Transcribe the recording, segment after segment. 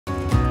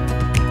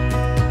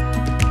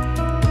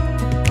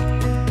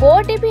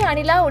OTV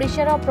आनिला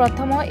ओडिशार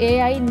प्रथम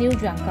AI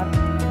news anchor.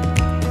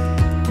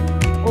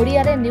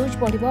 Odia रे न्यूज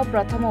पढ़िबो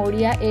प्रथम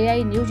ओडिया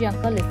एआई न्यूज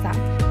एंकर लिसा।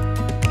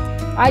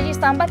 आज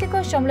सांबादिक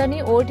सम्मेलन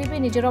ओटीवी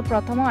निजर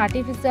प्रथम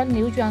आर्टिफिशियल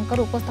न्यूज एंकर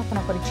उपस्थापन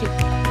करिछि।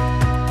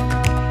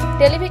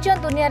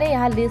 टेलीविजन दुनिया रे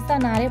यह लिसा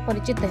नारे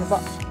परिचित हेबो।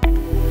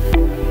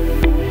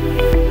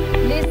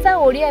 लिसा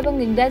ओडिया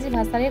एवं इंग्राजी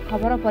भाषा रे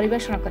खबर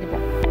परिवेषण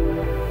करिबो।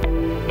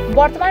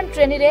 वर्तमान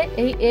ट्रेनी रे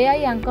एही एआई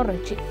एंकर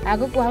रहिछि।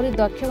 आगु आहुरी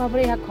दक्ष भाव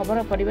में यह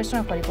खबर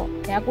परिवेषण करिबो।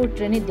 याकू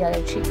ट्रेनी दिया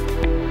जाउछि।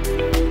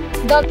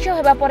 दक्ष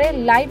हेबा परे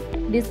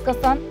live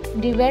discussion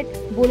debate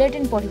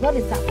bulletin पढ़िबो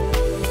Lisa.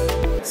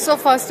 So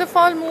first of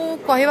all मु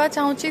कहवा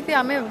चाहूची कि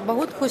आमे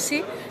बहुत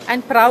खुशी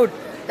and proud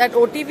that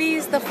OTV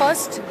is the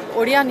first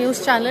Odia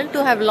news channel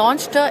to have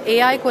launched a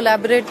AI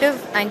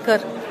collaborative anchor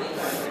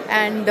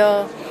and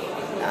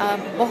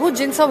बहुत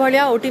जिनस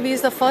भलिया OTV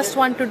is the first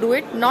one to do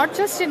it, not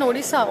just in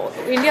Odisha,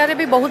 India रे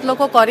भी बहुत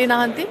लोग करी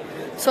नाहंती.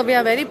 So we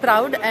are very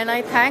proud and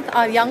I thank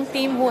our young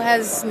team who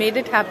has made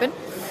it happen.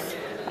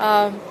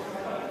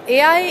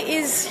 AI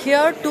is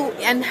here to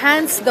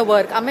enhance the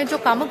work. आमे जो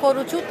काम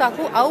करूछु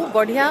ताकू आउ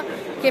बढ़िया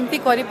केमती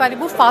करि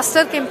पारिबु,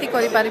 faster केमती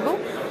करि पारिबु,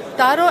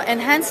 तारो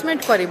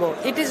enhancement करिबो.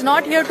 It is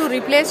not here to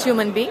replace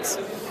human beings.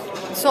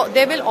 So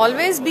there will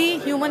always be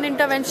human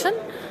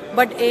intervention,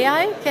 but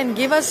AI can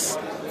give us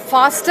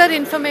faster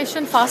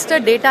information, faster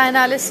data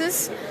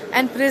analysis,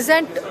 and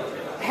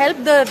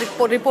help the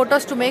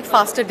reporters to make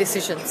faster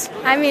decisions.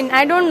 I mean,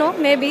 I don't know,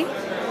 maybe.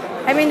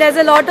 I mean, there's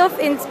a lot of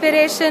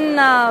inspiration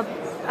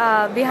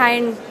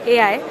behind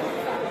AI,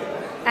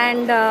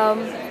 and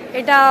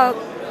এটা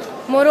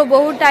मोरो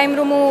बहुत time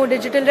रो मु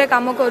digital रे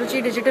काम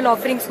करूची, digital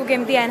offerings को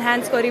केमती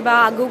enhance करिबा,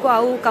 आगु को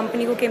आउ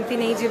कंपनी को केमती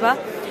नहीं जीवा,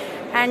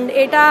 एंड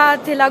एटा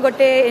थिला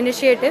गोटे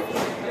initiative,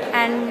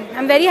 and I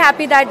am very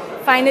happy that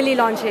finally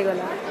launch हे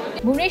गला।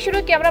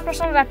 भुवनेश्वर कैमरा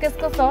पर्सन राकेश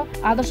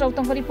आदर्श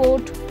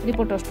रिपोर्ट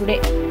रिपोर्टर्स टुडे।